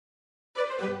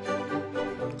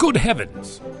Good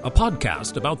Heavens, a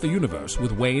podcast about the universe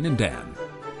with Wayne and Dan.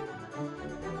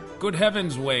 Good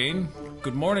heavens, Wayne.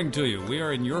 Good morning to you. We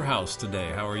are in your house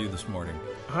today. How are you this morning?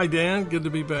 Hi, Dan. Good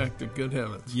to be back to Good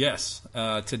Heavens. Yes.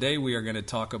 Today we are going to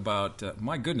talk about,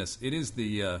 my goodness, it is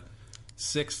the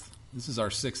sixth, this is our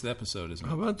sixth episode, isn't it?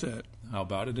 How about that? How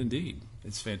about it, indeed.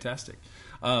 It's fantastic.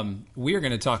 We are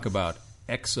going to talk about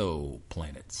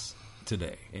exoplanets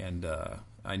today. And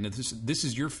I know this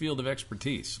is your field of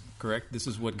expertise, correct? This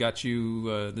is what got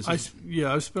you...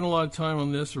 I've spent a lot of time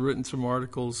on this. I've written some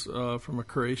articles from a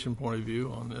creation point of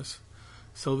view on this.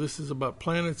 So this is about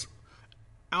planets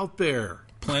out there.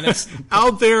 Planets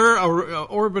out there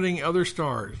orbiting other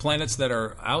stars. Planets that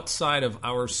are outside of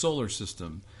our solar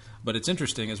system. But it's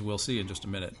interesting, as we'll see in just a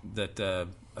minute, that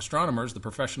astronomers, the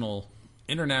Professional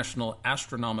International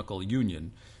Astronomical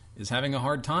Union, is having a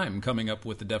hard time coming up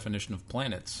with the definition of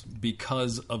planets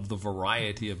because of the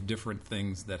variety of different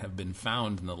things that have been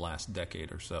found in the last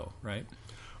decade or so, right?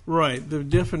 Right. The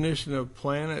definition of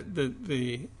planet that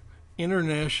the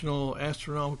International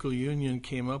Astronomical Union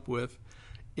came up with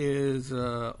is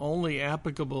only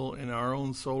applicable in our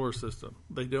own solar system.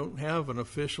 They don't have an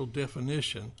official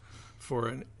definition for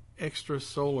an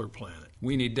extrasolar planet.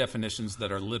 We need definitions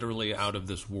that are literally out of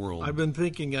this world. I've been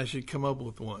thinking I should come up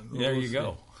with one. There you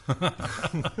go.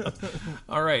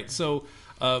 All right. So,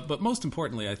 but most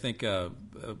importantly, I think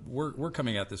we're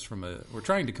coming at this we're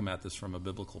trying to come at this from a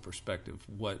biblical perspective.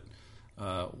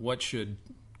 What should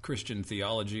Christian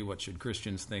theology? What should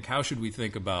Christians think? How should we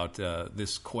think about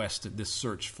this quest, this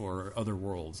search for other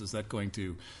worlds? Is that going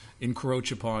to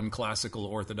encroach upon classical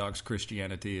Orthodox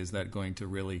Christianity? Is that going to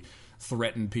really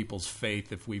threaten people's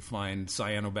faith if we find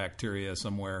cyanobacteria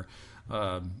somewhere?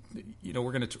 We're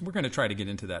going to try to get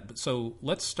into that. But so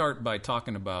let's start by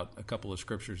talking about a couple of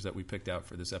scriptures that we picked out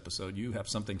for this episode. You have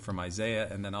something from Isaiah,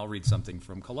 and then I'll read something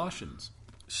from Colossians.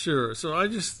 Sure. So I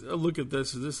just look at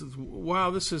this. This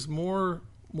is more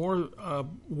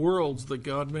worlds that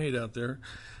God made out there.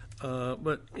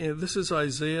 But this is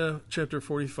Isaiah chapter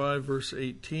 45, verse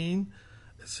 18.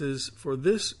 It says, "For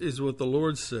this is what the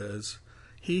Lord says,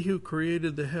 He who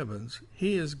created the heavens,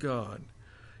 He is God.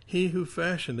 He who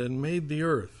fashioned and made the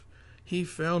earth, He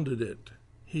founded it.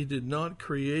 He did not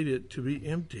create it to be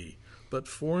empty, but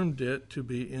formed it to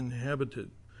be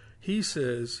inhabited. He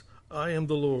says, I am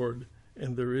the Lord,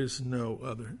 and there is no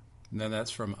other." Now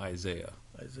that's from Isaiah.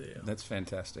 Isaiah. That's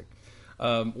fantastic.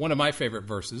 One of my favorite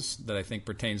verses that I think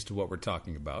pertains to what we're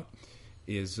talking about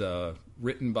is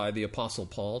written by the Apostle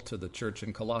Paul to the church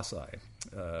in Colossae.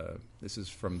 This is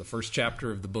from the first chapter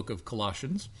of the book of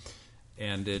Colossians,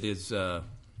 and it is...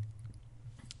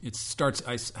 It starts,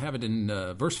 I have it in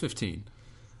verse 15.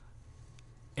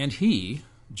 "And He,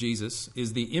 Jesus,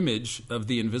 is the image of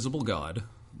the invisible God,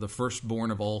 the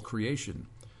firstborn of all creation.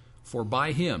 For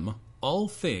by Him all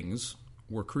things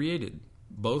were created,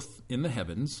 both in the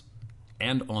heavens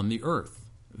and on the earth,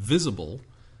 visible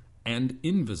and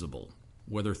invisible,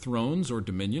 whether thrones or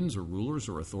dominions or rulers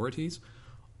or authorities.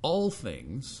 All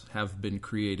things have been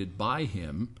created by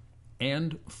Him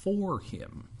and for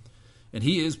Him. And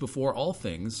He is before all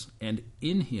things, and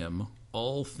in Him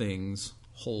all things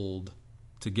hold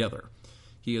together.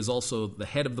 He is also the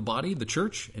head of the body, the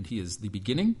church, and He is the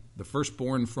beginning, the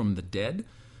firstborn from the dead,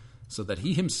 so that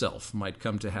He Himself might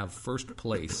come to have first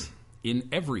place in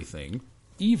everything,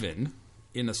 even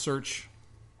in a search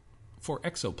for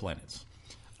exoplanets."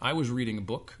 I was reading a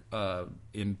book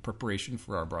in preparation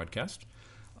for our broadcast,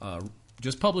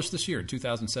 just published this year in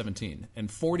 2017, and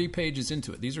 40 pages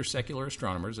into it. These are secular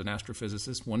astronomers, an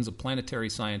astrophysicist. One's a planetary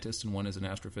scientist, and one is an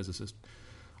astrophysicist.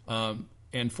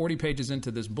 And 40 pages into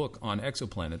this book on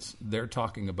exoplanets, they're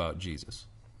talking about Jesus.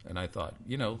 And I thought,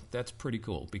 that's pretty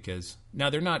cool, because now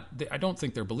I don't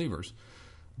think they're believers,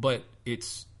 but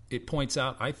it points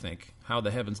out, I think, how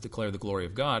the heavens declare the glory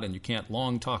of God, and you can't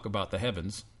long talk about the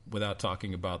heavens without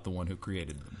talking about the one who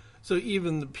created them. So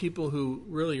even the people who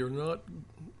really are not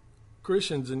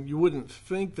Christians, and you wouldn't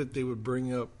think that they would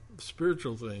bring up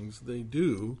spiritual things, they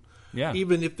do. Yeah.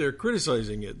 Even if they're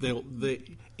criticizing it,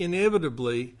 they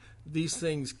inevitably these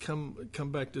things come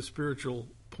back to spiritual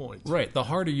points. Right. The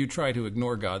harder you try to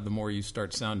ignore God, the more you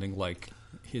start sounding like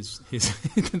his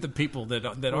the people that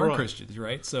are right. Christians,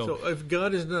 right? So if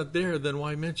God is not there, then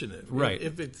why mention it? Right.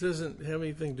 If it doesn't have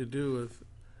anything to do with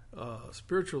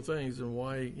spiritual things, then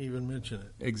why even mention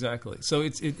it? Exactly. So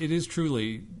it is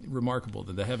truly remarkable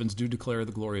that the heavens do declare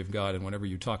the glory of God, and whenever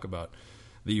you talk about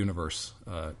the universe,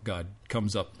 God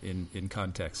comes up in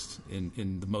context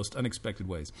in the most unexpected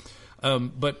ways.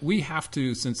 But we have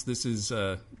to, since this is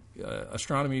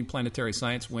astronomy, planetary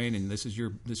science, Wayne, and this is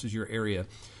your area.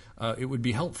 it would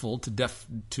be helpful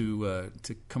to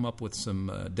come up with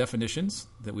some definitions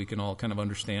that we can all kind of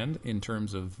understand in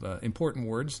terms of important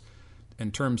words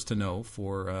and terms to know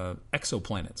for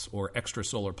exoplanets or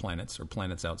extrasolar planets or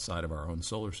planets outside of our own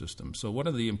solar system. So what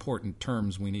are the important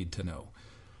terms we need to know?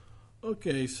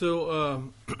 Okay,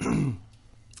 so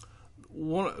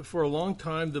for a long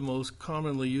time, the most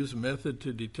commonly used method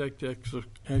to detect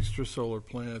extrasolar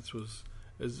planets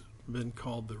has been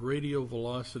called the radial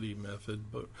velocity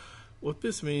method. But what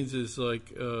this means is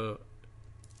like the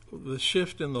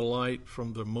shift in the light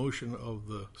from the motion of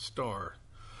the star.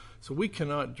 So we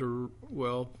cannot,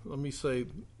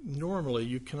 normally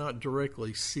you cannot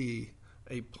directly see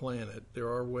a planet. There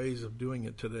are ways of doing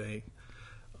it today,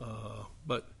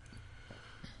 but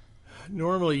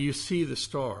normally you see the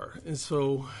star. And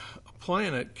so a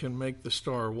planet can make the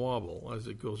star wobble as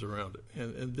it goes around it.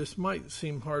 And this might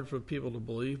seem hard for people to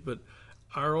believe, but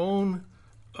our own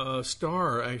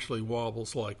star actually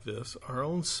wobbles like this. Our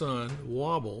own sun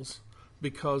wobbles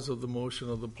because of the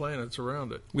motion of the planets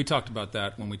around it. We talked about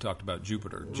that when we talked about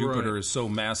Jupiter. Jupiter is so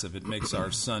massive it makes our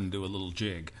sun do a little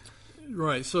jig.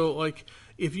 Right. So, like,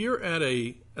 if you're at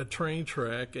a train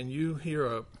track and you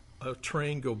hear a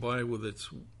train go by with its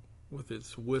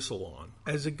whistle on,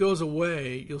 as it goes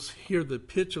away, you'll hear the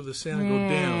pitch of the sound go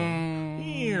down.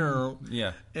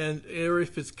 Yeah. And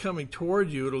if it's coming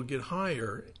toward you, it'll get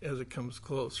higher as it comes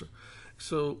closer.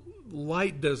 So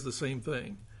light does the same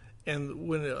thing. And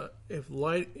when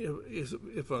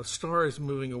if a star is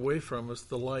moving away from us,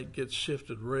 the light gets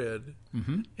shifted red,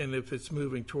 and if it's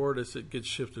moving toward us, it gets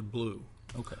shifted blue.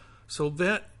 Okay. So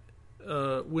that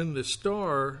when the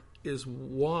star is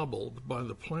wobbled by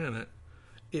the planet,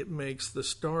 it makes the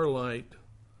starlight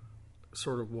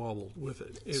sort of wobble with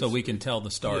it. So we can tell the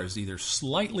star is either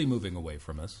slightly moving away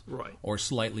from us, right, or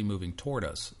slightly moving toward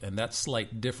us, and that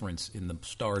slight difference in the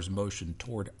star's motion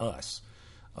toward us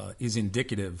is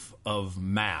indicative of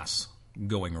mass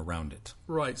going around it.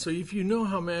 Right. So if you know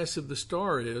how massive the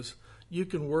star is, you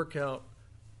can work out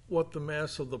what the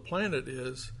mass of the planet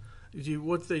is.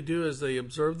 What they do is they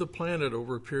observe the planet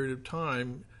over a period of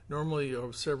time, normally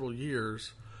of several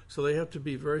years. So they have to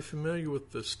be very familiar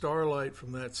with the starlight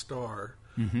from that star,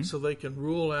 so they can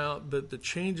rule out that the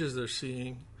changes they're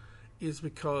seeing is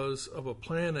because of a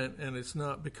planet, and it's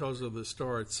not because of the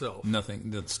star itself.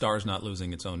 Nothing. The star's not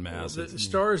losing its own mass. The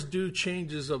stars do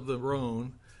changes of their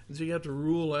own, and so you have to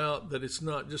rule out that it's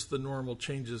not just the normal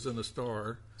changes in a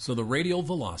star. So the radial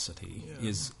velocity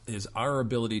is our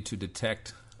ability to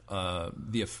detect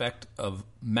the effect of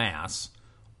mass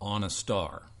on a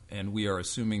star. And we are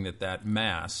assuming that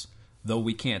mass, though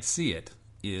we can't see it,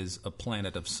 is a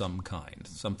planet of some kind.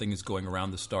 Something is going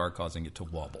around the star causing it to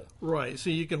wobble. Right. So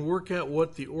you can work out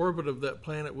what the orbit of that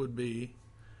planet would be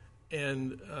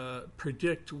and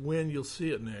predict when you'll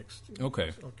see it next.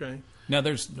 Okay. Okay. Now,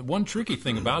 there's one tricky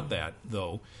thing about that,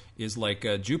 though, is like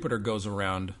Jupiter goes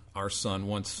around our sun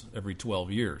once every 12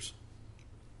 years.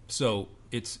 So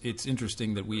it's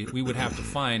interesting that we would have to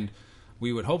find...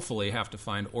 We would hopefully have to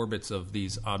find orbits of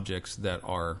these objects that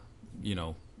are,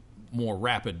 more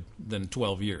rapid than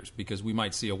 12 years, because we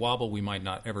might see a wobble, we might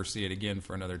not ever see it again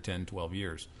for another 10, 12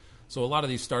 years. So a lot of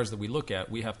these stars that we look at,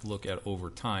 we have to look at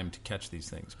over time to catch these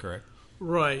things, correct?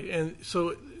 Right. And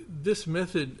so this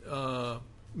method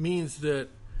means that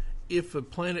if a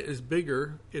planet is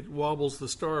bigger, it wobbles the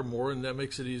star more, and that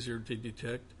makes it easier to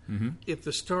detect. If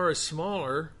the star is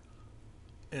smaller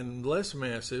and less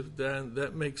massive, then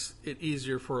that makes it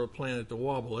easier for a planet to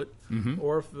wobble it.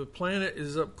 Or if the planet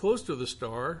is up close to the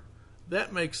star,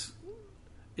 that makes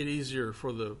it easier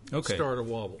for the star to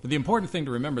wobble. The important thing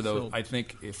to remember, though, I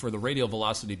think, for the radial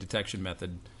velocity detection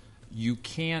method, you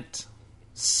can't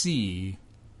see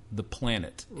the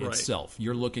planet itself.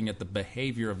 You're looking at the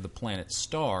behavior of the planet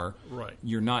star. Right.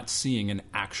 You're not seeing an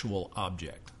actual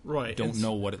object. Right. You don't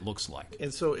know what it looks like.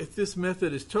 And so if this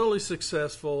method is totally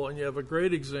successful and you have a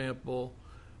great example,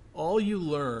 all you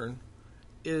learn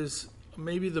is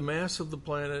maybe the mass of the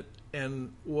planet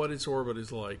and what its orbit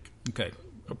is like. Okay.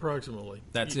 Approximately.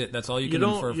 That's it. That's all you can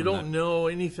infer from that. You don't know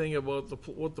anything about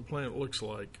what the planet looks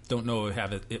like. Don't know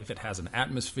if it has an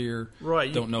atmosphere.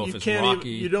 Right. Don't know if it's rocky.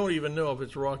 You don't even know if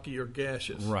it's rocky or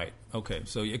gaseous. Right. Okay.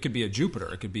 So it could be a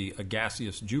Jupiter. It could be a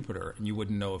gaseous Jupiter, and you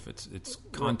wouldn't know if its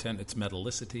content, its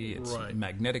metallicity, its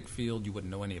magnetic field. You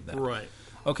wouldn't know any of that. Right.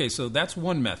 Okay. So that's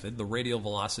one method, the radial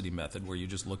velocity method, where you're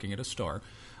just looking at a star.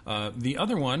 The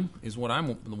other one is the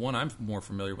one I'm more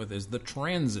familiar with is the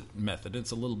transit method.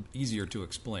 It's a little easier to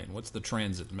explain. What's the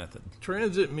transit method?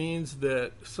 Transit means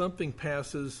that something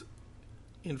passes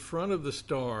in front of the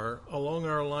star along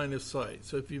our line of sight.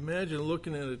 So if you imagine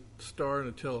looking at a star in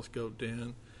a telescope,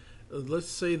 Dan, let's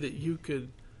say that you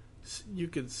could see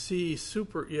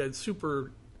you had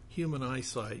superhuman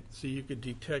eyesight, so you could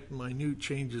detect minute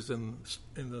changes in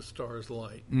the star's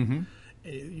light. Mm-hmm.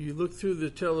 You look through the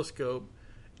telescope,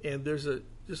 and there's a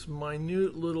just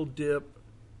minute little dip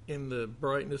in the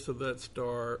brightness of that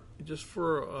star, just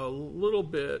for a little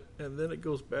bit, and then it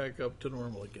goes back up to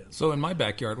normal again. So in my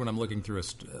backyard, when I'm looking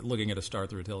at a star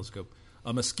through a telescope,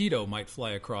 a mosquito might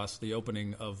fly across the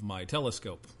opening of my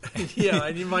telescope. Yeah,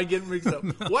 and you might get mixed up.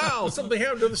 Wow, something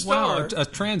happened to the star. Wow, a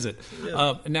transit.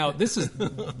 Yeah. Now, this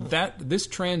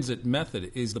transit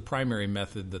method is the primary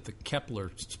method that the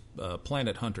Kepler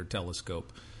Planet Hunter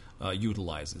telescope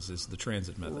utilizes, is the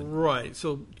transit method. Right.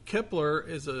 So Kepler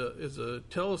is a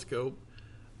telescope,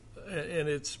 and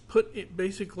it's put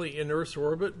basically in Earth's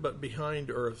orbit, but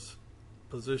behind Earth's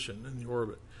position in the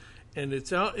orbit. And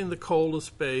it's out in the cold of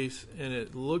space, and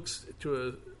it looks to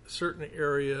a certain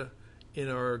area in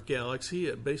our galaxy.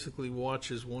 It basically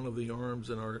watches one of the arms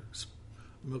in our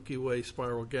Milky Way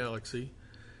spiral galaxy,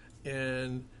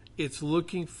 and it's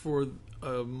looking for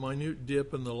a minute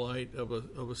dip in the light of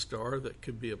a star that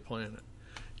could be a planet.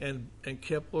 And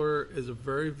Kepler is a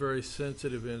very, very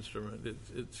sensitive instrument.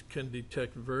 It can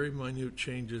detect very minute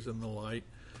changes in the light,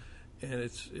 and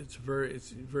it's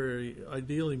very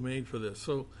ideally made for this.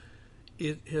 So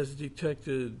it has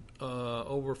detected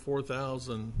over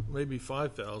 4,000, maybe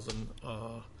 5,000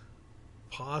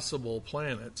 possible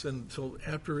planets. And so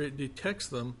after it detects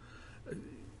them,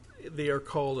 they are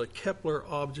called a Kepler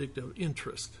object of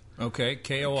interest. Okay,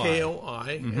 KOI.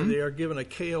 KOI, and they are given a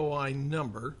KOI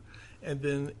number. And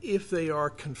then if they are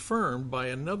confirmed by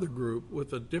another group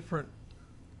with a different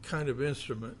kind of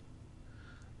instrument,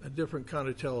 a different kind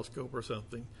of telescope or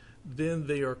something, then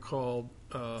they are called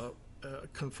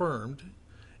confirmed,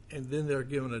 and then they're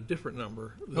given a different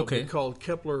number. They'll be called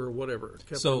Kepler or whatever,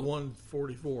 Kepler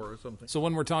 144 or something. So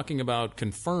when we're talking about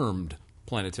confirmed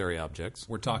planetary objects,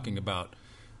 we're talking about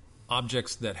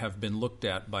objects that have been looked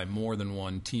at by more than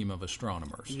one team of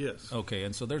astronomers. Yes. Okay,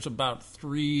 and so there's about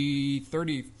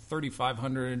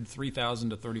 3,500 to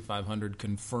 3,500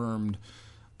 confirmed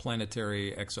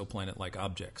planetary exoplanet-like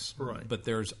objects. Right. But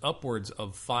there's upwards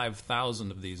of 5,000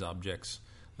 of these objects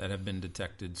that have been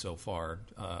detected so far.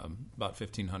 About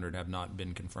 1,500 have not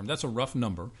been confirmed. That's a rough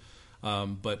number.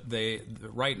 But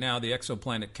right now the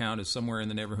exoplanet count is somewhere in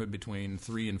the neighborhood between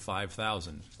 3,000 and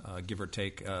 5,000, give or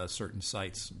take certain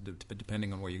sites,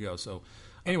 depending on where you go. So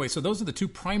anyway, so those are the two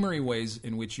primary ways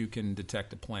in which you can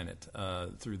detect a planet,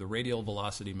 through the radial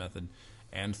velocity method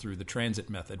and through the transit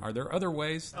method. Are there other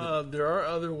ways? There are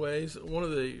other ways. One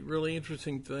of the really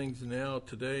interesting things now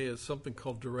today is something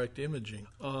called direct imaging.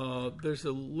 There's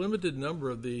a limited number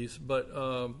of these, but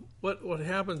what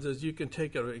happens is you can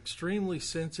take an extremely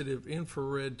sensitive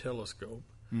infrared telescope,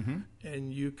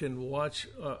 and you can watch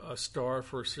a star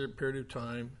for a certain period of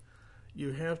time.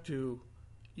 You have to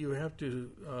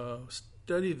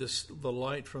study the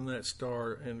light from that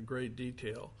star in great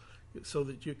detail, so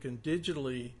that you can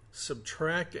digitally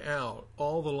subtract out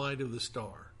all the light of the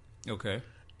star. Okay.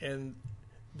 And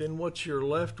then what you're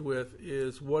left with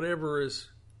is whatever is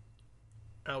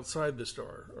outside the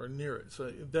star or near it.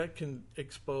 So that can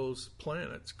expose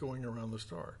planets going around the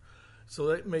star. So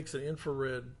that makes an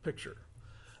infrared picture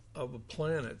of a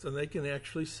planet, and they can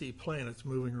actually see planets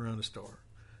moving around a star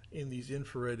in these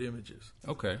infrared images.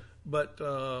 Okay. But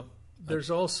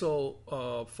there's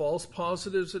also false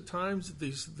positives at times.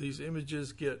 These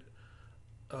images get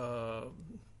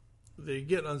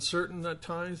uncertain at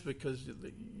times, because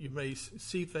you may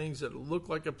see things that look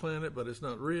like a planet, but it's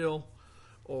not real,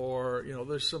 or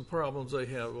there's some problems they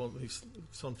have on these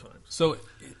sometimes. So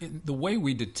the way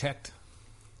we detect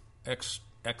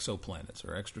exoplanets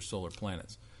or extrasolar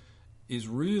planets is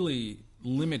really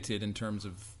limited in terms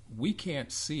of we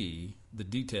can't see the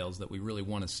details that we really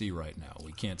want to see right now.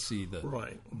 We can't see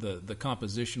the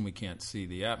composition. We can't see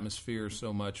the atmosphere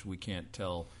so much. We can't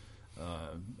tell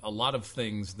a lot of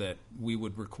things that we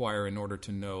would require in order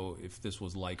to know if this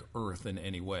was like Earth in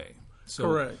any way. So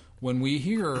correct. When we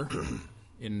hear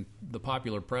in the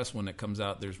popular press, when it comes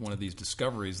out, there's one of these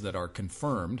discoveries that are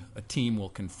confirmed, a team will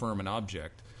confirm an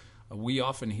object, we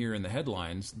often hear in the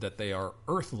headlines that they are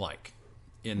Earth-like.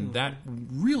 In that,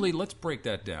 really, let's break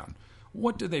that down.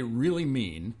 What do they really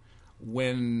mean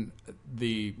when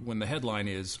the headline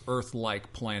is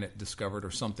Earth-like planet discovered, or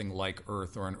something like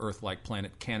Earth, or an Earth-like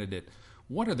planet candidate?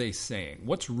 What are they saying?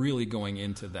 What's really going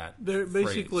into that They're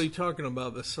basically phrase? talking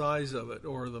about the size of it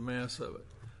or the mass of it.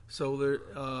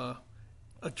 So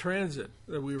a transit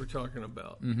that we were talking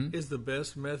about is the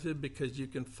best method, because you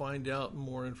can find out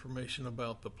more information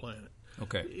about the planet.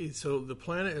 Okay. So the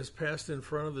planet has passed in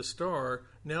front of the star.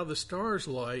 Now the star's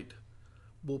light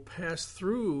will pass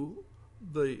through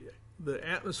the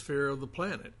atmosphere of the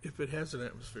planet, if it has an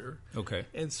atmosphere. Okay.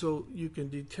 And so you can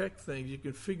detect things. You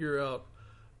can figure out,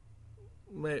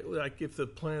 like if the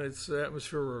planet's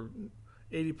atmosphere were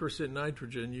 80%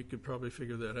 nitrogen, you could probably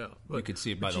figure that out. But, you could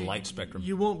see it by the light spectrum.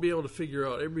 You won't be able to figure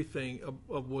out everything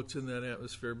of what's in that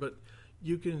atmosphere, but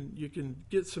you can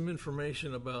get some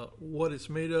information about what it's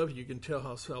made of. You can tell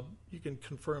how you can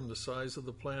confirm the size of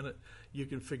the planet. You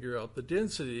can figure out the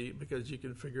density, because you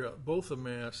can figure out both the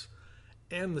mass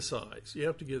and the size. You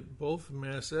have to get both the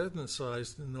mass and the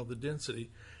size to know the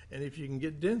density. And if you can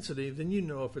get density, then you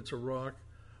know if it's a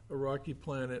rocky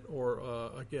planet or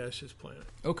a gaseous planet.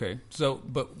 Okay,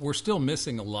 but we're still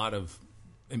missing a lot of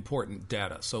important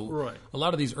data. So right. A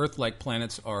lot of these Earth-like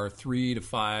planets are 3 to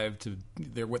 5 to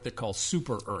they're what they call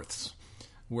super Earths,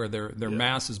 where their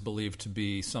mass is believed to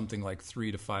be something like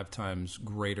 3 to 5 times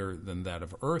greater than that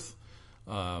of Earth,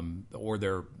 or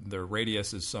their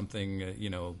radius is something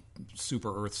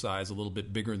super Earth size, a little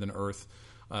bit bigger than Earth.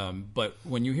 But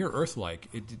when you hear Earth-like,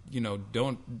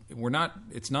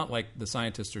 it's not like the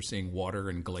scientists are seeing water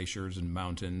and glaciers and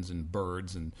mountains and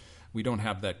birds, and we don't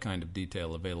have that kind of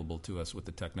detail available to us with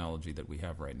the technology that we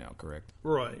have right now, correct?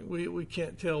 Right. We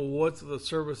can't tell what the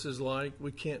surface is like.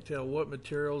 We can't tell what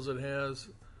materials it has.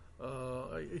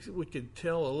 We could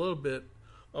tell a little bit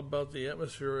about the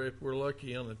atmosphere if we're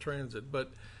lucky on the transit,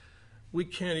 but we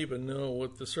can't even know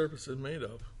what the surface is made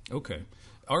of. Okay.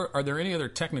 Are there any other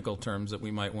technical terms that we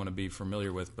might want to be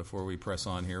familiar with before we press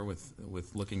on here with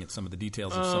looking at some of the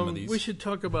details of some of these? We should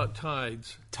talk about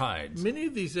tides. Tides. Many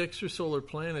of these extrasolar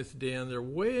planets, Dan, they're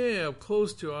way up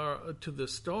close to the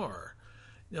star.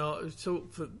 Now,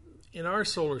 in our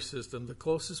solar system, the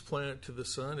closest planet to the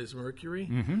sun is Mercury.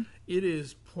 Mm-hmm. It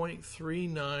is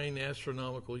 0.39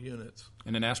 astronomical units.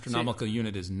 And an astronomical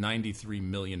unit is 93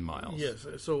 million miles. Yes.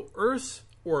 So Earth's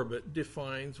orbit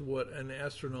defines what an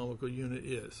astronomical unit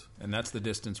is. And that's the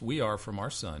distance we are from our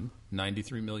sun,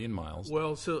 93 million miles.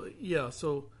 Well, so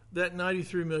that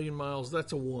 93 million miles,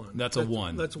 that's a 1. That's a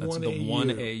 1. That's the 1 AU. 1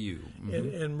 AU. Mm-hmm.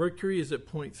 And Mercury is at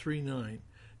 0.39.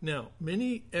 Now,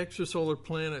 many extrasolar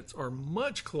planets are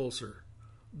much closer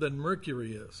than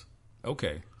Mercury is.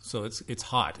 Okay, so it's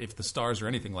hot. If the stars are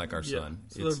anything like our sun,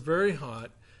 so they're very hot,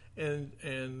 and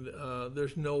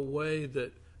there's no way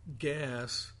that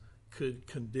gas could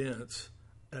condense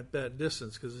at that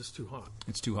distance because it's too hot.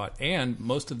 It's too hot, and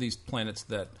most of these planets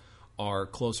that are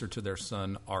closer to their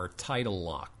sun are tidal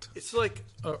locked. It's like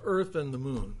Earth and the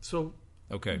Moon. So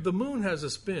the Moon has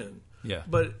a spin,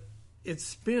 but its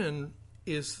spin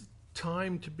is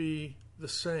timed to be the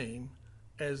same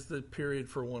as the period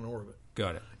for one orbit.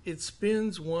 Got it. It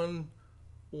spins one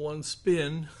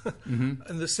spin, mm-hmm.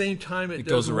 and the same time it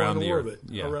goes does around one the orbit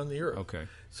Earth. around the Earth. Okay.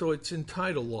 So it's in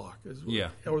tidal lock.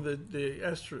 Or the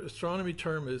astronomy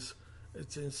term is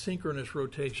it's in synchronous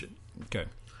rotation. Okay.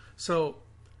 So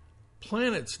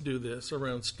planets do this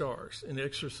around stars and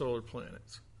extrasolar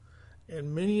planets.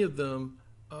 And many of them,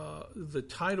 the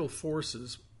tidal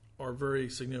forces are very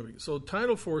significant. So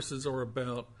tidal forces are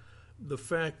about the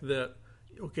fact that,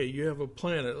 you have a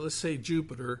planet, let's say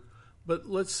Jupiter, but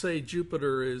let's say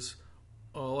Jupiter is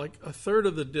like a third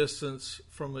of the distance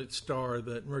from its star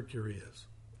that Mercury is.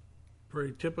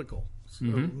 Very typical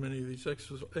of many of these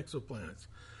exoplanets.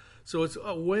 So it's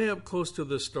way up close to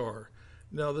the star.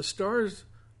 Now, the star's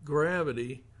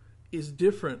gravity is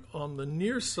different on the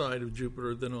near side of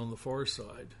Jupiter than on the far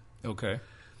side. Okay.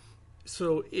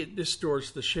 So it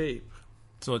distorts the shape.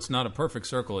 So it's not a perfect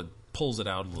circle. It pulls it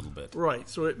out a little bit. Right.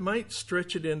 So it might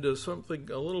stretch it into something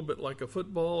a little bit like a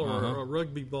football or a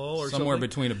rugby ball or somewhere something.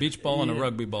 between a beach ball and a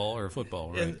rugby ball or a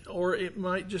football, right? Or it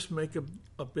might just make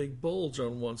a big bulge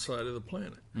on one side of the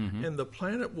planet. Mm-hmm. And the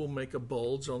planet will make a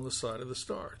bulge on the side of the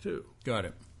star, too. Got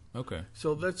it. Okay.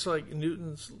 So that's like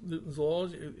Newton's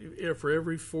laws. For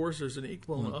every force, there's an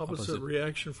equal and opposite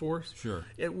reaction force. Sure.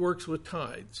 It works with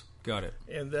tides. Got it.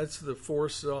 And that's the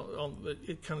force.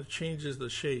 It kind of changes the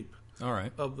shape. All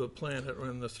right. Of the planet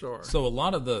and the star. So a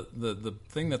lot of the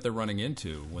thing that they're running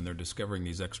into when they're discovering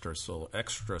these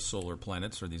extrasolar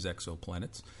planets or these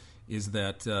exoplanets is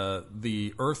that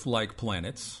the Earth-like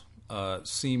planets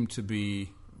seem to be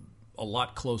a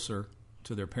lot closer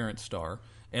to their parent star,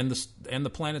 and the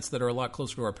planets that are a lot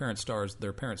closer to our parent stars,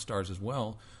 their parent stars as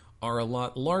well, are a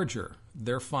lot larger.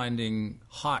 They're finding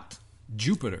hot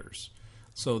Jupiters.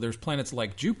 So there's planets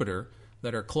like Jupiter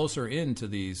that are closer into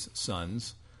these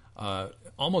suns.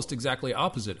 Almost exactly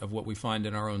opposite of what we find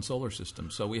in our own solar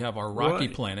system. So we have our rocky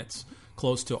planets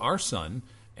close to our sun,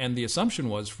 and the assumption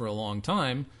was for a long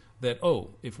time that,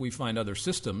 if we find other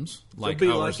systems like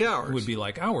ours, it would be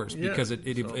like ours because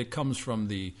it comes from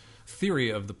the theory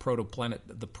of the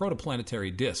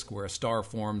protoplanetary disk, where a star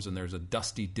forms and there's a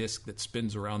dusty disk that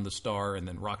spins around the star, and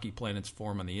then rocky planets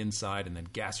form on the inside, and then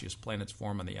gaseous planets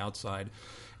form on the outside.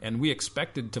 And we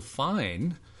expected to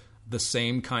find the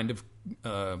same kind of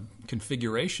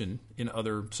configuration in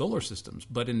other solar systems.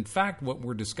 But in fact, what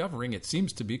we're discovering, it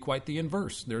seems to be quite the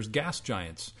inverse. There's gas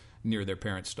giants near their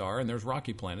parent star, and there's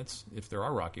rocky planets, if there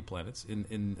are rocky planets.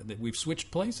 We've switched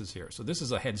places here. So this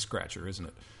is a head-scratcher, isn't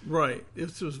it? Right.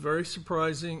 This was very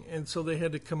surprising, and so they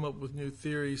had to come up with new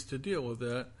theories to deal with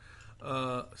that.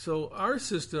 So our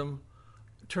system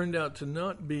turned out to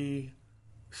not be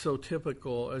so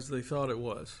typical as they thought it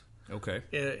was. Okay.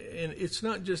 And it's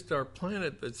not just our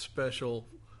planet that's special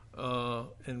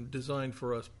and designed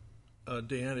for us,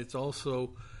 Dan. It's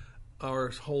also our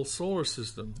whole solar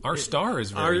system. Our star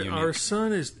is very unique. Our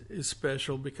sun is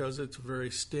special because it's very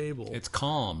stable. It's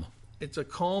calm. It's a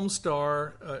calm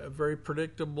star, a very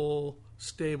predictable,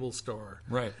 stable star.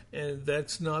 Right. And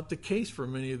that's not the case for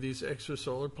many of these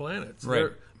extrasolar planets.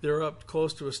 Right. They're up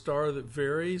close to a star that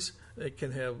varies. It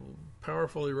can have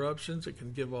powerful eruptions. It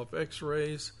can give off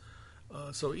X-rays.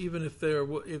 So even if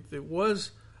it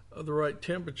was the right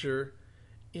temperature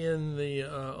in the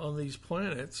on these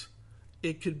planets,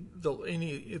 it could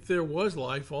if there was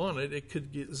life on it, it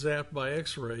could get zapped by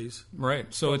X-rays.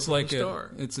 Right. So it's like the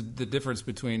the difference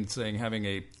between saying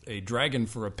having a dragon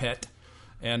for a pet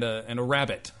and a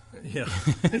rabbit. Yeah,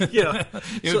 yeah.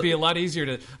 It would be a lot easier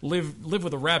to live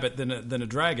with a rabbit than a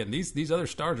dragon. These other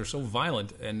stars are so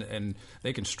violent, and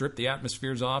they can strip the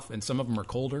atmospheres off, and some of them are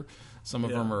colder, some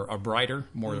of them are brighter,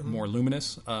 more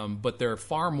luminous, but they're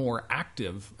far more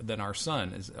active than our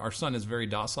sun. Our sun is very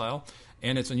docile,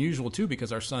 and it's unusual too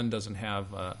because our sun doesn't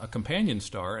have a companion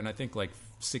star, and I think like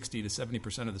 60 to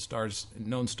 70% of the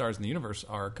known stars in the universe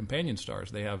are companion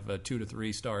stars. They have 2 to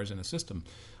 3 stars in a system.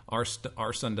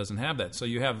 Our sun doesn't have that. So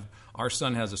our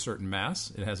sun has a certain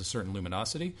mass, it has a certain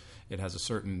luminosity, it has a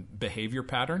certain behavior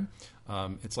pattern.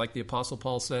 It's like the Apostle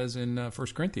Paul says in 1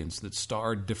 Corinthians, that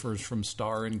star differs from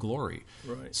star in glory.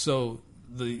 Right. So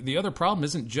the other problem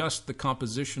isn't just the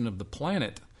composition of the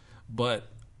planet, but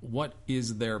what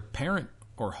is their parent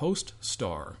or host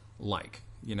star like?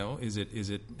 You know, is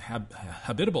it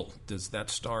habitable? Does that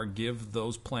star give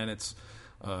those planets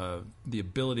the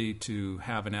ability to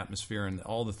have an atmosphere and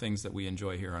all the things that we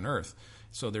enjoy here on Earth?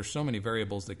 So there's so many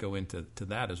variables that go into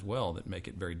that as well that make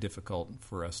it very difficult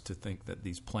for us to think that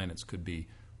these planets could be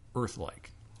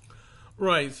Earth-like.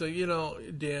 Right. So, you know,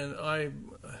 Dan,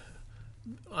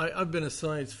 I've been a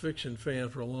science fiction fan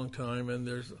for a long time, and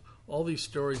there's all these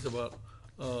stories about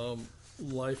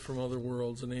life from other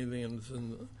worlds and aliens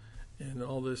and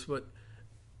all this, but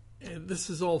this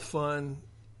is all fun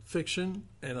fiction,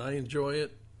 and I enjoy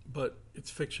it, but it's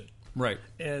fiction. Right.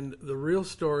 And the real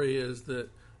story is that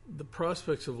the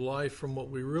prospects of life from what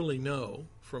we really know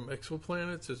from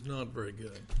exoplanets is not very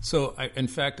good. So, in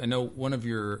fact, I know one of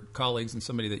your colleagues and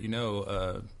somebody that you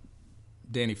know,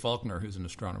 Danny Faulkner, who's an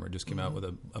astronomer, just came out with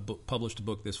published a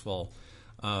book this fall,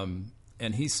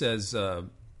 and he says,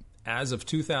 as of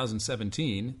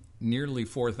 2017, nearly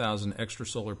 4,000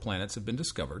 extrasolar planets have been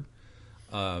discovered.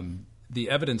 The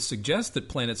evidence suggests that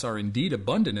planets are indeed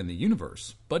abundant in the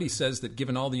universe, but he says that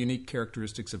given all the unique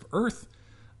characteristics of Earth,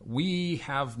 we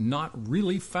have not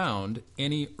really found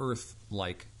any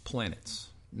Earth-like planets.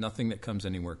 Nothing that comes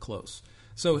anywhere close.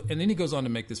 So, and then he goes on to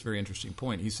make this very interesting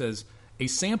point. He says, a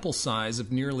sample size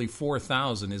of nearly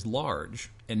 4,000 is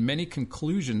large, and many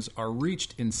conclusions are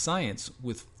reached in science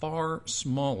with far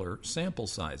smaller sample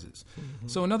sizes. Mm-hmm.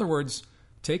 So, in other words,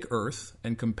 take Earth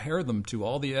and compare them to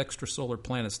all the extrasolar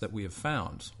planets that we have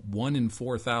found, 1 in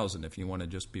 4,000 if you want to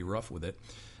just be rough with it,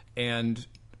 and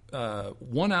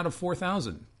 1 out of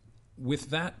 4,000.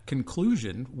 With that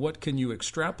conclusion, what can you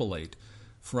extrapolate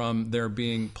from there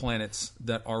being planets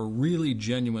that are really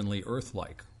genuinely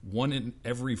Earth-like? 1 in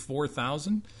every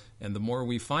 4,000, and the more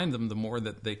we find them, the more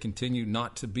that they continue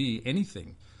not to be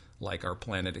anything like our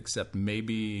planet, except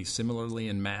maybe similarly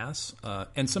in mass.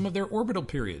 And some of their orbital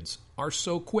periods are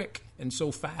so quick and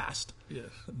so fast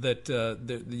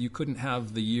that you couldn't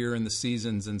have the year and the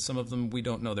seasons, and some of them we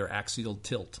don't know their axial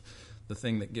tilt, the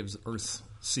thing that gives Earth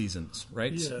seasons,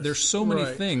 right? Yes, there's so many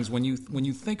things. When you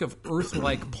think of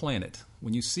Earth-like planet,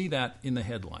 when you see that in the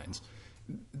headlines,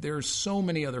 there's so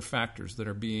many other factors that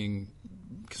are being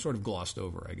sort of glossed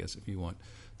over, I guess, if you want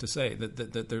to say,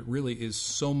 that there really is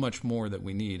so much more that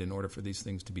we need in order for these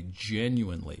things to be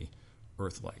genuinely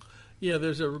Earth-like. Yeah,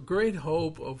 there's a great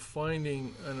hope of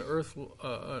finding an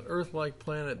Earth-like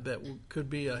planet that could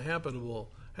be a habitable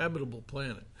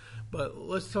planet. But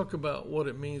let's talk about what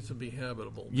it means to be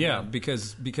habitable. Yeah,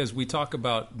 because we talk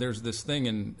about, there's this thing,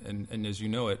 and as you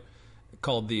know it,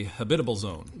 called the habitable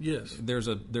zone. Yes. There's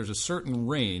a certain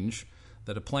range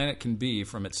that a planet can be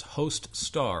from its host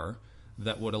star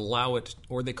that would allow it,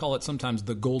 or they call it sometimes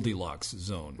the Goldilocks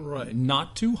zone. Right.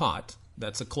 Not too hot.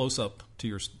 That's a close up to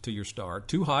your star.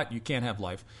 Too hot, you can't have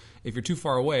life. If you're too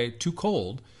far away, too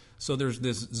cold. So there's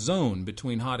this zone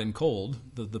between hot and cold,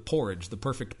 the porridge, the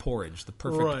perfect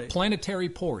Right. planetary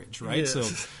porridge, right?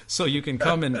 Yes. So you can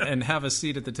come and have a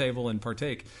seat at the table and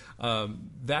partake.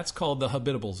 That's called the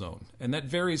habitable zone. And that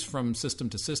varies from system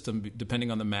to system depending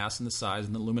on the mass and the size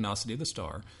and the luminosity of the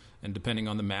star, and depending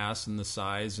on the mass and the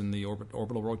size and the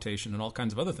orbital rotation and all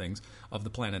kinds of other things of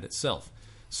the planet itself.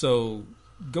 So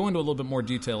go into a little bit more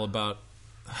detail about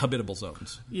habitable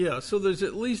zones. Yeah, so there's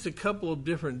at least a couple of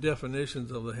different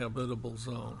definitions of the habitable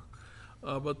zone.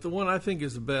 But the one I think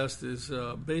is the best is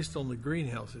based on the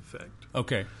greenhouse effect.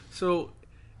 Okay. So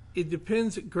it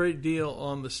depends a great deal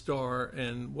on the star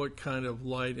and what kind of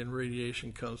light and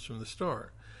radiation comes from the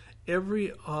star.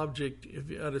 Every object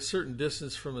at a certain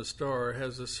distance from a star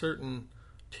has a certain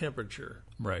temperature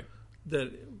Right.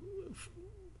 that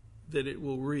it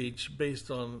will reach based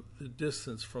on the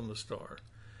distance from the star.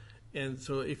 And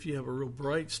so if you have a real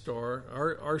bright star,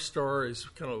 our star is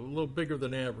kind of a little bigger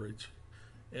than average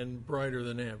and brighter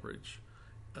than average.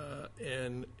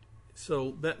 And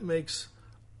so that makes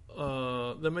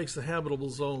the habitable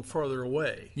zone farther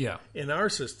away Yeah. in our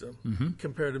system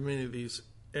compared to many of these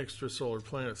extrasolar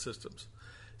planet systems.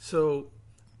 So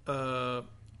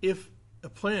if a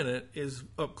planet is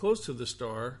up close to the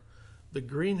star, the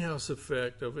greenhouse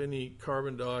effect of any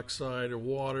carbon dioxide or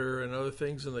water and other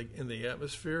things in the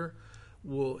atmosphere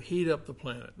will heat up the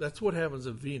planet. That's what happens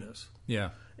at Venus. Yeah.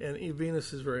 And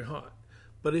Venus is very hot.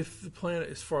 But if the planet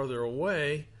is farther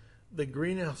away, the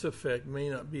greenhouse effect may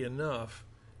not be enough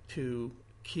to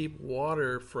keep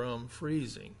water from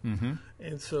freezing. Mm-hmm.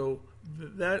 And so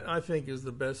that, I think, is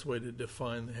the best way to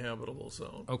define the habitable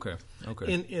zone. Okay.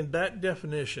 In that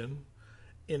definition,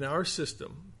 in our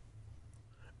system,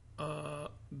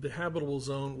 the habitable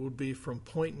zone would be from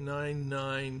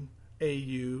 0.99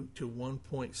 AU to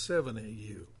 1.7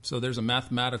 AU. So there's a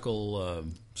mathematical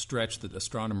stretch that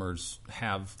astronomers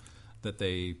have that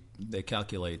they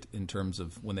calculate in terms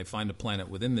of when they find a planet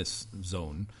within this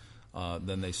zone,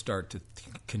 then they start to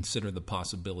consider the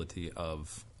possibility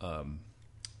of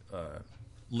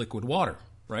liquid water,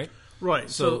 right? Right.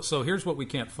 So here's what we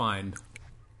can't find.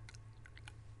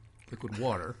 Liquid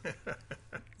water.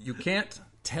 You can't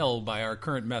tell by our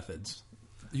current methods.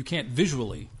 You can't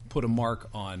visually put a mark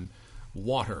on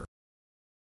water.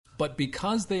 But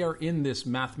because they are in this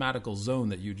mathematical zone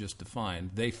that you just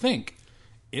defined, they think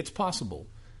it's possible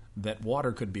that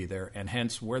water could be there, and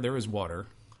hence where there is water,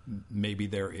 maybe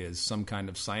there is some kind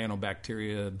of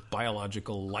cyanobacteria,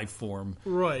 biological life form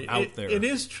out there. It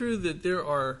is true that there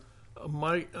are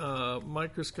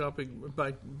microscopic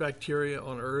bacteria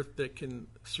on Earth that can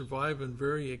survive in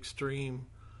very extreme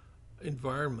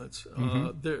environments.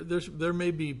 There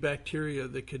may be bacteria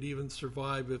that could even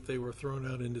survive if they were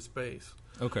thrown out into space.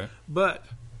 Okay. But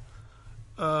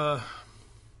the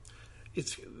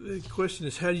question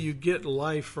is, how do you get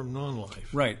life from non-life?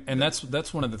 Right, and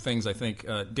that's one of the things I think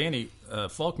Danny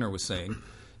Faulkner was saying.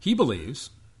 He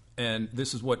believes, and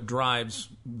this is what drives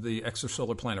the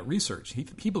extrasolar planet research,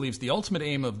 he believes the ultimate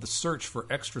aim of the search for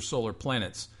extrasolar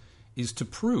planets is to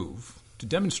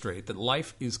demonstrate that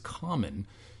life is common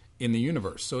in the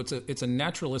universe. So it's a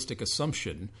naturalistic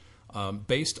assumption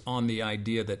based on the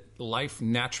idea that life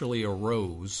naturally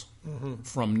arose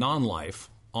from non-life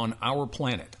on our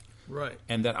planet. Right.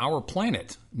 And that our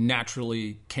planet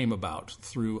naturally came about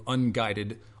through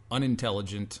unguided,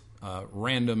 unintelligent,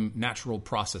 random natural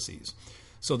processes.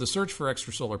 So the search for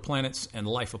extrasolar planets and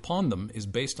life upon them is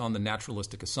based on the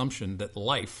naturalistic assumption that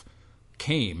life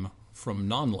came from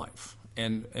non-life.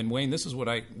 And Wayne, this is what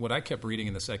I kept reading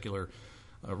in the secular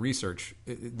research.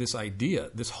 This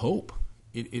idea, this hope,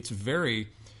 it's very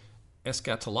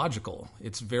eschatological.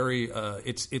 It's very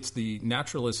it's the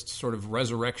naturalist sort of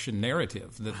resurrection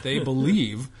narrative that they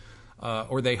believe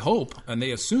or they hope and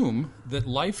they assume that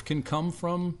life can come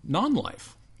from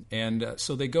non-life, and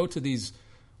so they go to these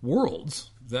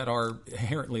worlds that are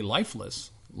inherently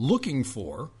lifeless, looking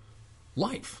for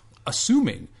life,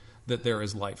 assuming that there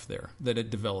is life there, that it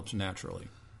develops naturally.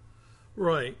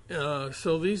 Right.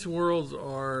 So these worlds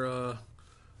are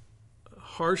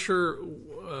harsher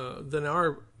than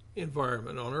our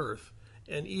environment on Earth,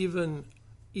 and even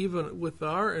with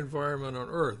our environment on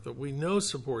Earth that we know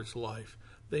supports life,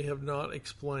 they have not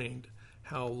explained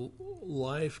how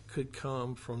life could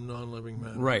come from non-living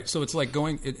matter. Right. So it's like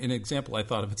going. An example I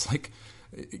thought of. It's like,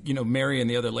 Mary and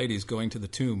the other ladies going to the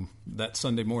tomb that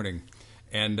Sunday morning,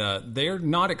 And they're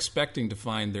not expecting to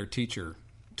find their teacher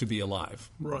to be alive.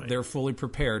 Right. They're fully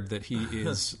prepared that he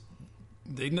is...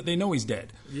 They know he's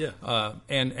dead. Yeah.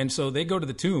 And so they go to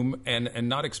the tomb and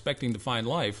not expecting to find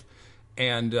life.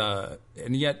 And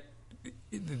yet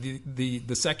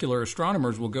the secular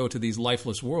astronomers will go to these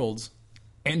lifeless worlds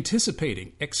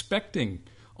anticipating, expecting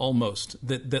almost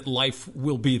that life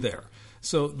will be there.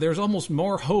 So there's almost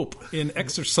more hope in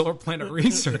extrasolar planet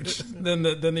research than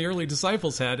the early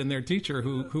disciples had in their teacher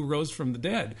who rose from the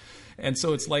dead. And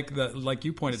so it's like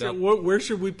you pointed out. Where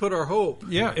should we put our hope?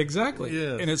 Yeah, exactly.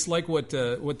 Yes. And it's like what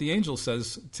the angel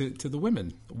says to the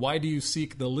women. Why do you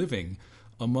seek the living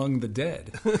among the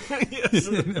dead?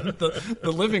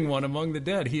 the living one among the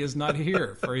dead. He is not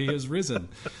here, for he is risen.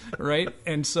 Right?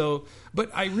 And so, but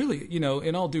I really,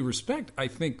 in all due respect, I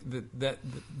think that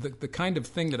the kind of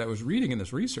thing that I was reading in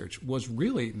this research was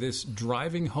really this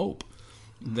driving hope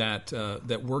that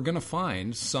we're going to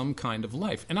find some kind of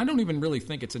life. And I don't even really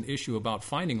think it's an issue about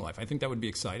finding life. I think that would be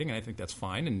exciting, and I think that's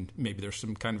fine, and maybe there's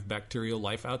some kind of bacterial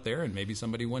life out there, and maybe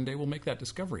somebody one day will make that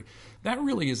discovery. That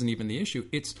really isn't even the issue.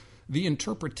 It's the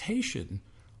interpretation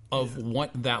of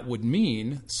what that would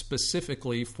mean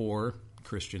specifically for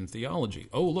Christian theology.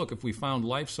 Oh, look, if we found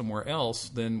life somewhere else,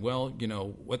 then, well,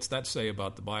 what's that say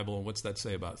about the Bible, and what's that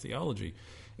say about theology?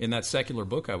 In that secular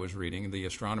book I was reading, the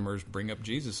astronomers bring up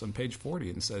Jesus on page 40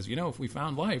 and says, if we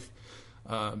found life,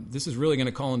 this is really going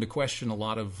to call into question a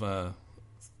lot of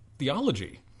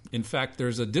theology. In fact,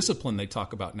 there's a discipline they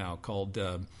talk about now called,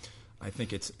 I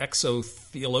think it's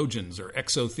exotheologians or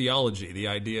exotheology, the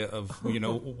idea of,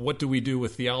 what do we do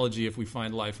with theology if we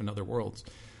find life in other worlds?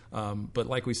 But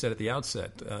like we said at the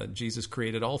outset, Jesus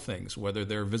created all things, whether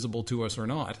they're visible to us or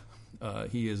not.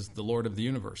 He is the Lord of the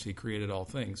universe. He created all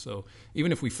things. So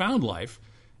even if we found life,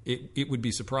 it would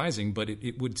be surprising, but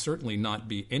it would certainly not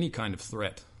be any kind of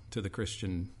threat to the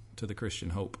Christian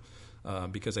hope,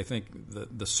 because I think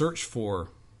the search for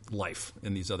life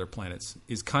in these other planets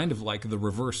is kind of like the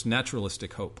reverse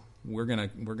naturalistic hope. We're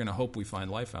gonna hope we find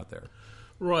life out there.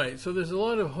 Right. So there's a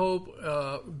lot of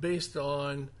hope based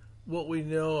on what we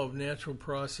know of natural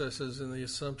processes and the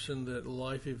assumption that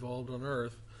life evolved on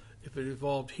Earth. If it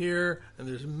evolved here, and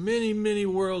there's many, many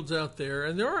worlds out there,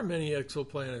 and there are many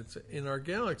exoplanets in our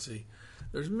galaxy,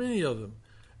 there's many of them.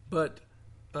 But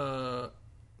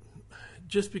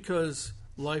just because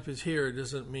life is here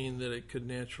doesn't mean that it could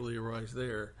naturally arise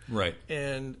there. Right.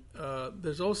 And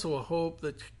there's also a hope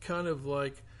that kind of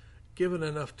like, given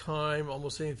enough time,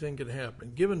 almost anything could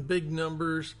happen. Given big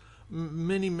numbers,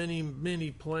 many, many, many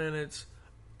planets,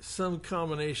 some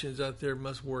combinations out there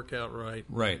must work out right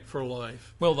for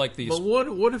life. Well, like these. But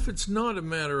what if it's not a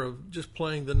matter of just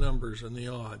playing the numbers and the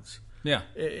odds? Yeah.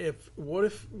 What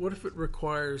if it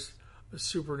requires a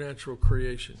supernatural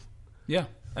creation? Yeah.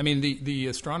 I mean, the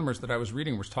astronomers that I was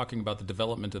reading were talking about the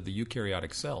development of the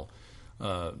eukaryotic cell.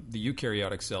 The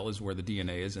eukaryotic cell is where the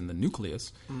DNA is in the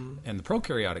nucleus, and the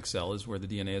prokaryotic cell is where the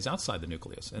DNA is outside the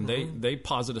nucleus. And they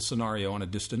posit a scenario on a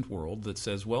distant world that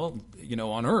says, well,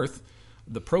 on Earth,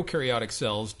 the prokaryotic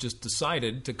cells just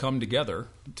decided to come together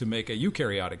to make a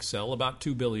eukaryotic cell about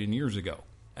 2 billion years ago.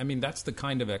 I mean, that's the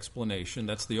kind of explanation,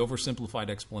 that's the oversimplified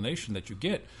explanation that you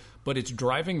get, but it's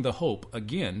driving the hope,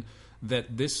 again,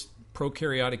 that this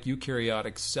prokaryotic,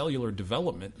 eukaryotic cellular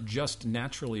development just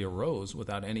naturally arose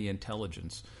without any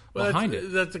intelligence behind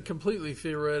it. That's a completely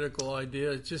theoretical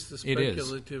idea. It's just a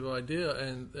speculative idea,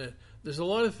 and there's a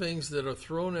lot of things that are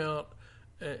thrown out,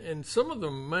 and some of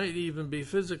them might even be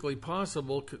physically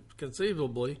possible,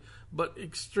 conceivably, but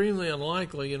extremely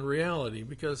unlikely in reality,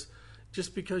 because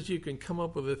just because you can come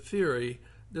up with a theory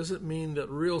doesn't mean that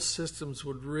real systems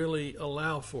would really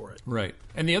allow for it. Right.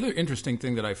 And the other interesting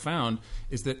thing that I found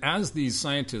is that as these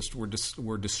scientists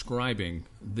were describing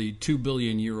the 2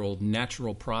 billion year old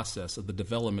natural process of the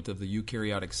development of the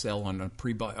eukaryotic cell on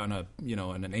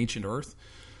an ancient Earth,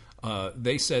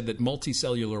 they said that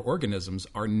multicellular organisms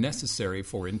are necessary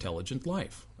for intelligent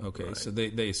life. Okay, right. So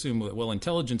they assume that, well,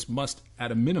 intelligence must,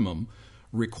 at a minimum,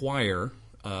 require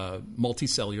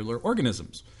multicellular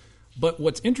organisms. But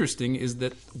what's interesting is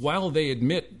that while they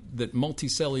admit that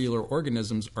multicellular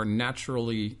organisms are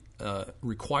naturally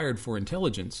required for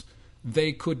intelligence,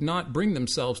 they could not bring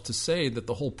themselves to say that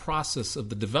the whole process of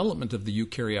the development of the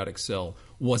eukaryotic cell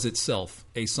was itself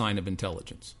a sign of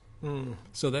intelligence.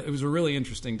 So that it was a really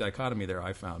interesting dichotomy there,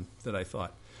 I found, that I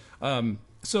thought.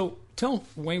 So tell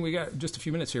Wayne, we got just a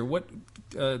few minutes here.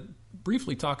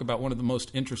 Briefly talk about some of the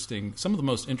most interesting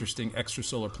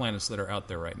extrasolar planets that are out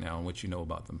there right now and what you know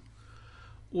about them.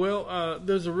 Well,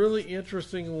 there's a really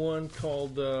interesting one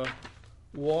called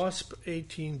WASP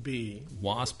 18b.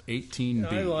 WASP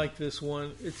 18b. I like this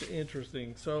one. It's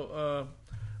interesting. So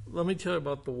let me tell you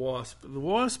about the WASP. The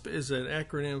WASP is an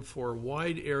acronym for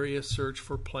Wide Area Search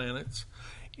for Planets.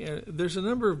 And there's a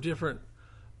number of different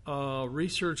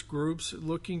research groups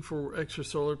looking for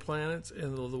extrasolar planets,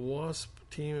 and the WASP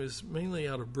team is mainly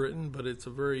out of Britain, but it's a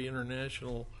very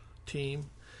international team.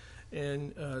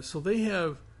 And so they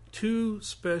have two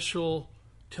special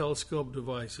telescope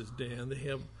devices, Dan. They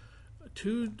have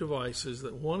two devices.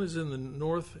 That one is in the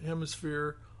north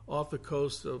hemisphere off the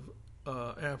coast of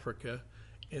Africa,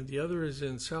 and the other is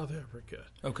in South Africa.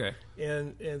 Okay.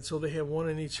 And so they have one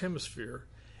in each hemisphere,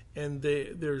 and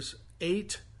there's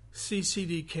 8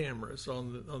 CCD cameras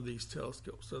on these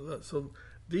telescopes. So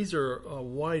these are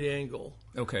wide angle.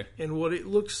 Okay. And what it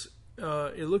looks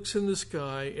in the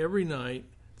sky every night.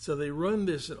 So they run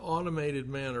this in automated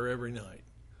manner every night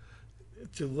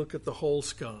to look at the whole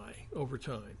sky over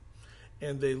time.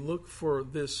 And they look for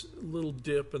this little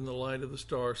dip in the light of the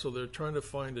star, so they're trying to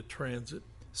find a transit.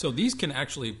 So these can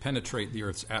actually penetrate the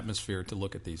Earth's atmosphere to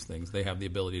look at these things. They have the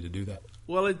ability to do that.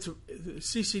 Well,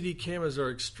 CCD cameras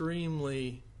are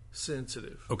extremely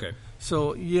sensitive. Okay.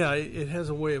 So, yeah, it has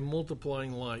a way of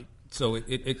multiplying light. So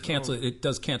it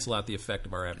does cancel out the effect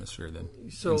of our atmosphere then,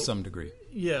 in some degree.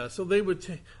 Yeah, so they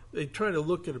try to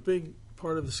look at a big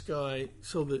part of the sky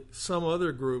so that some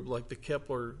other group, like the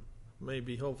Kepler,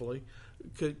 maybe, hopefully,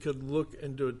 could look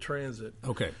and do a transit.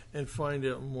 Okay. And find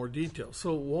out more detail.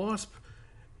 So WASP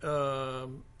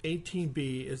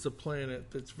 18b is a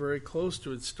planet that's very close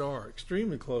to its star,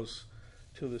 extremely close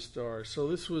to the star. So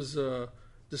this was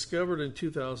discovered in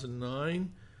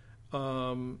 2009.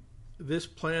 This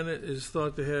planet is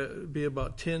thought to be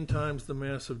about 10 times the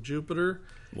mass of Jupiter.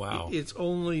 Wow. It's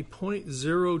only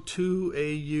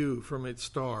 0.02 AU from its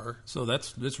star. So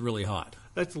that's really hot.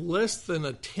 That's less than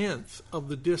a tenth of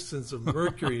the distance of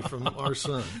Mercury from our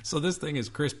sun. So this thing is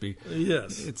crispy.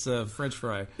 Yes. It's a French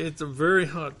fry. It's a very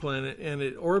hot planet, and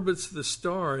it orbits the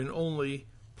star in only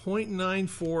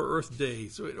 0.94 Earth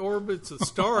days. So it orbits the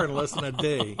star in less than a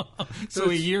day. So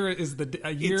a year is a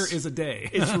day.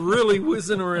 It's really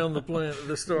whizzing around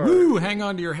the star. Woo! Hang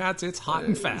on to your hats. It's hot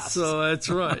and fast. So that's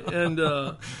right. And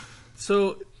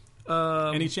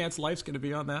any chance life's going to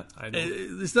be on that? I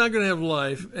don't. It's not going to have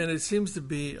life, and it seems to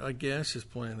be a gaseous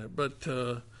planet. But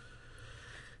the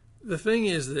thing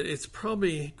is that it's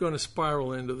probably going to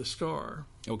spiral into the star.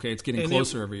 Okay, it's getting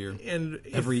closer every year. And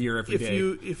every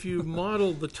day. If you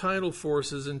model the tidal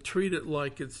forces and treat it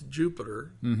like it's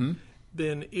Jupiter,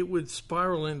 then it would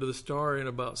spiral into the star in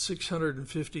about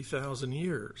 650,000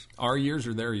 years. Our years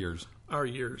or their years? Our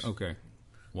years. Okay.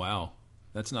 Wow.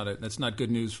 That's not good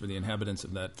news for the inhabitants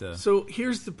of that. So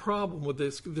here's the problem with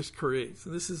this creates,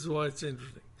 and this is why it's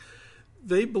interesting.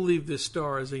 They believe this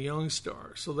star is a young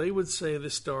star, so they would say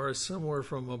this star is somewhere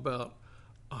from about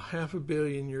 500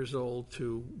 million years old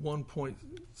to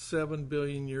 1.7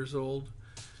 billion years old.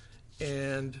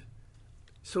 And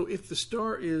so if the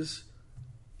star is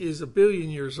 1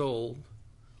 billion years old,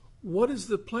 what has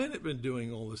the planet been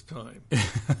doing all this time?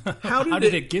 How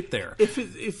did it get there? If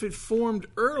it formed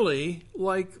early,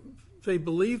 like they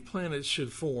believe planets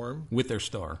should form with their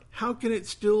star, how can it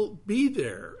still be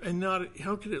there and not?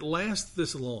 How could it last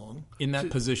this long in that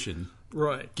position?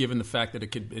 Right. Given the fact that it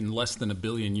could, in less than 1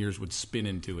 billion years, would spin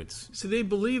into its. So they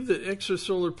believe that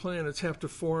extrasolar planets have to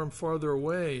form farther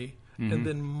away and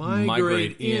then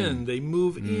migrate in. They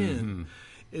move in.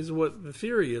 Is what the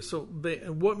theory is. So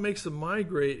and what makes them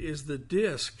migrate is the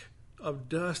disk of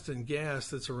dust and gas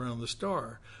that's around the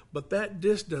star. But that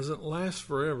disk doesn't last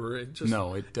forever. It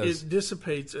does. It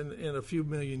dissipates in a few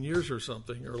million years or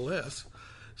something or less.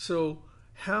 So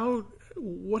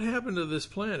what happened to this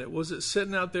planet? Was it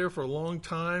sitting out there for a long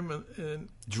time and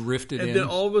drifted in? And then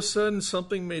all of a sudden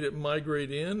something made it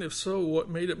migrate in? If so, what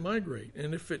made it migrate?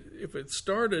 And if it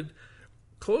started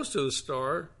close to the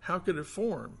star, how could it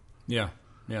form? Yeah.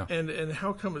 Yeah. And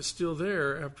how come it's still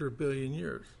there after 1 billion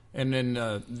years? And then,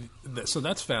 so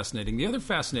that's fascinating. The other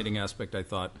fascinating aspect, I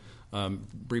thought,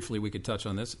 briefly we could touch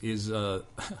on this, is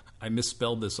I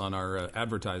misspelled this on our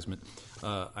advertisement.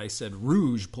 I said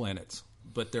rouge planets,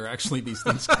 but they're actually these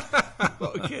things.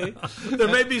 Okay. There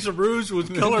may be some rouge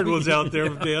with colored ones out there,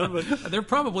 Dan, but there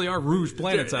probably are rouge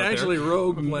planets out there. Actually,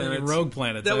 rogue planets. Rogue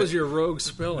planets. That was your rogue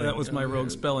spelling. That was my rogue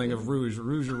spelling of rouge.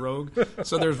 Rouge or rogue.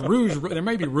 So there's rouge. There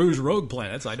may be rouge rogue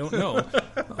planets. I don't know.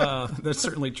 That's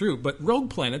certainly true. But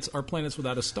rogue planets are planets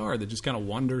without a star that just kind of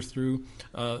wander through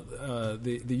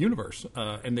the universe,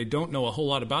 and they don't know a whole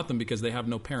lot about them because they have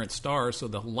no parent star. So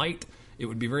the light. It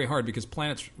would be very hard because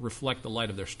planets reflect the light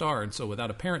of their star, and so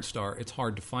without a parent star, it's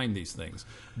hard to find these things.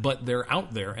 But they're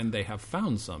out there, and they have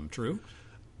found some, true?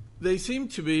 They seem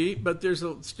to be, but there's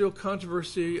still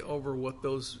controversy over what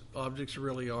those objects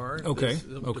really are. Okay. There's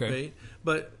some debate.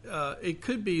 But it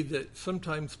could be that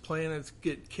sometimes planets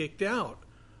get kicked out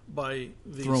by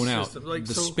these Thrown systems. out,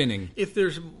 the spinning. If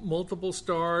there's multiple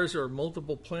stars or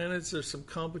multiple planets, there's some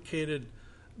complicated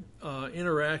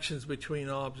interactions between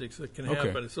objects that can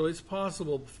happen. So it's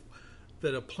possible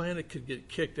that a planet could get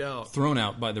kicked out. Thrown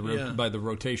out by the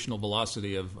rotational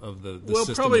velocity of the well,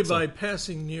 system probably itself. by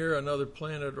passing near another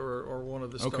planet or one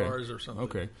of the stars or something.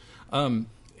 Okay.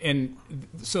 And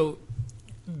so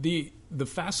the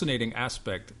fascinating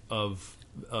aspect of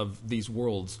these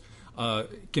worlds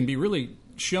can be really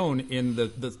shown in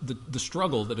the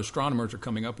struggle that astronomers are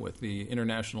coming up with. The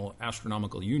International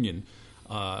Astronomical Union,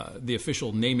 the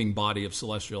official naming body of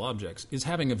celestial objects, is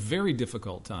having a very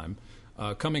difficult time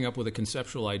coming up with a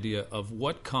conceptual idea of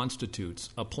what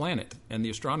constitutes a planet. And the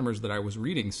astronomers that I was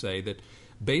reading say that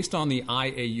based on the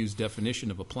IAU's definition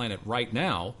of a planet right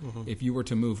now, if you were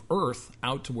to move Earth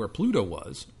out to where Pluto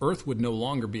was, Earth would no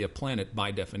longer be a planet by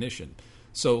definition.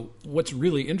 So what's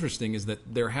really interesting is that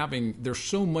there's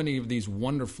so many of these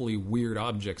wonderfully weird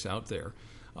objects out there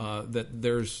that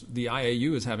the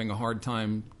IAU is having a hard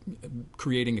time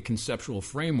creating a conceptual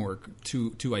framework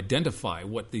to identify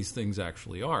what these things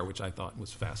actually are, which I thought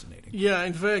was fascinating. Yeah,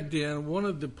 in fact, Dan, one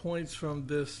of the points from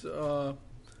this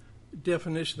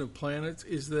definition of planets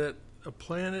is that a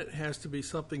planet has to be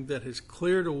something that has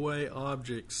cleared away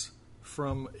objects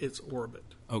from its orbit.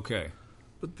 Okay.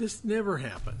 But this never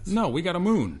happens. No, we got a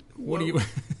moon. What do you?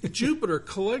 Jupiter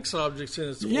collects objects in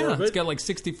its orbit. Yeah, it's got like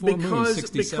 64 moons,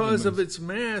 67 because moons. of its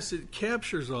mass, it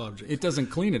captures objects. It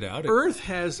doesn't clean it out. Earth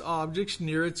has objects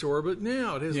near its orbit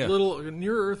now. It has little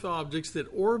near-Earth objects that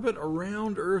orbit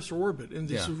around Earth's orbit in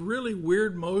this really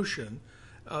weird motion.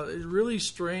 Really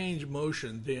strange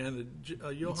motion, Dan.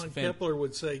 Johann Kepler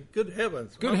would say, "Good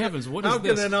heavens! Good heavens! What is how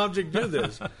this? can an object do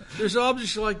this?" There's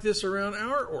objects like this around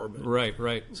our orbit.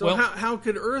 Right. So well, how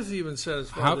could Earth even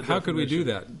satisfy the how could we do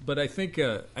that? But I think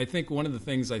one of the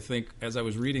things as I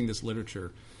was reading this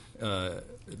literature,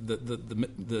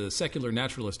 the secular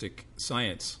naturalistic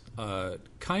science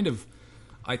kind of,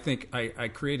 I think I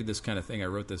created this kind of thing. I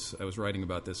wrote this. I was writing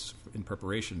about this in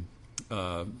preparation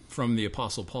from the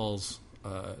Apostle Paul's.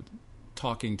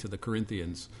 Talking to the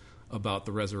Corinthians about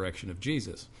the resurrection of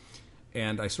Jesus,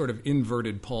 and I sort of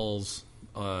inverted Paul's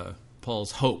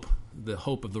hope, the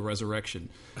hope of the resurrection,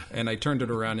 and I turned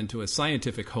it around into a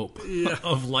scientific hope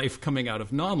of life coming out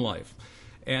of non-life,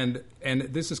 and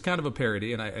this is kind of a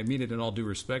parody, and I mean it in all due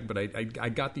respect, but I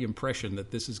got the impression that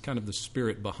this is kind of the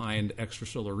spirit behind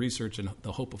extrasolar research and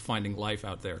the hope of finding life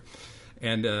out there,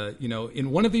 and in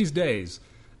one of these days.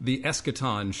 The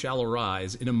eschaton shall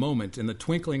arise in a moment in the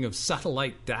twinkling of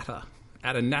satellite data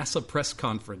at a NASA press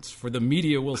conference, for the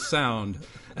media will sound,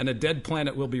 and a dead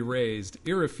planet will be raised,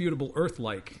 irrefutable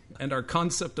Earth-like, and our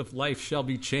concept of life shall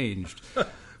be changed.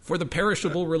 For the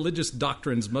perishable religious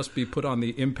doctrines must be put on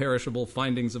the imperishable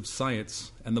findings of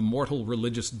science, and the mortal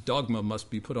religious dogma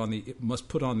must put on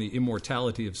the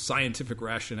immortality of scientific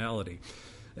rationality.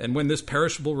 And when this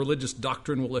perishable religious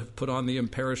doctrine will have put on the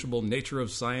imperishable nature of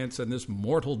science, and this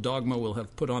mortal dogma will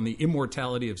have put on the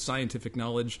immortality of scientific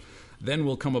knowledge, then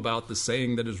will come about the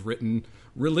saying that is written,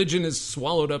 "Religion is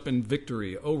swallowed up in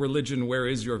victory. O religion, where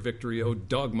is your victory? O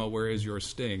dogma, where is your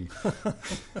sting?"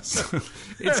 So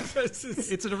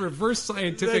it's a reverse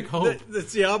scientific hope.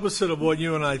 That's the opposite of what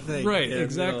you and I think. Right,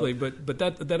 exactly. But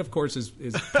that of course is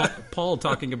Paul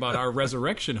talking about our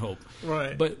resurrection hope.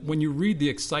 Right. But when you read the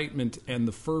excitement and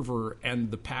the fervor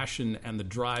and the passion and the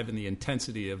drive and the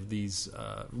intensity of these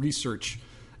research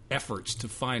efforts to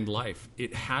find life,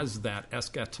 it has that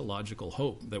eschatological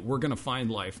hope that we're going to find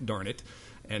life, darn it,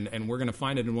 and we're going to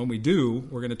find it, and when we do,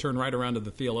 we're going to turn right around to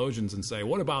the theologians and say,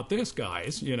 "What about this,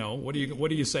 guys? What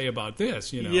do you say about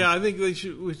this?" Yeah, I think we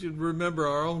should remember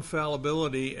our own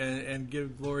fallibility and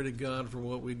give glory to God for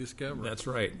what we discover. That's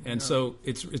right. And so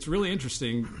it's really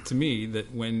interesting to me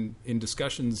that when in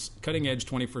discussions, cutting edge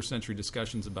 21st century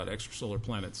discussions about extrasolar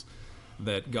planets,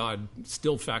 that God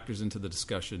still factors into the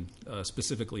discussion,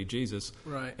 specifically Jesus.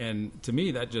 Right. And to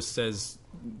me, that just says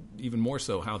even more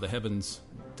so how the heavens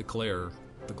declare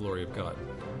the glory of God.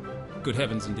 Good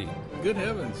heavens indeed. Good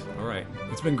heavens. All right.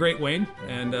 It's been great, Wayne,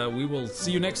 and we will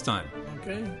see you next time.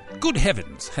 Okay. Good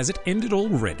heavens, has it ended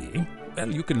already?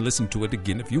 Well, you can listen to it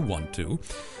again if you want to.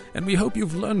 And we hope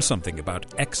you've learned something about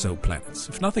exoplanets.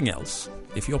 If nothing else,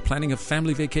 if you're planning a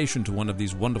family vacation to one of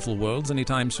these wonderful worlds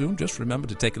anytime soon, just remember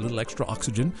to take a little extra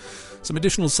oxygen, some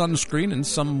additional sunscreen, and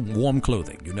some warm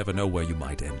clothing. You never know where you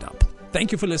might end up.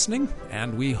 Thank you for listening,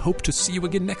 and we hope to see you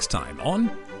again next time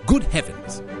on Good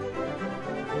Heavens.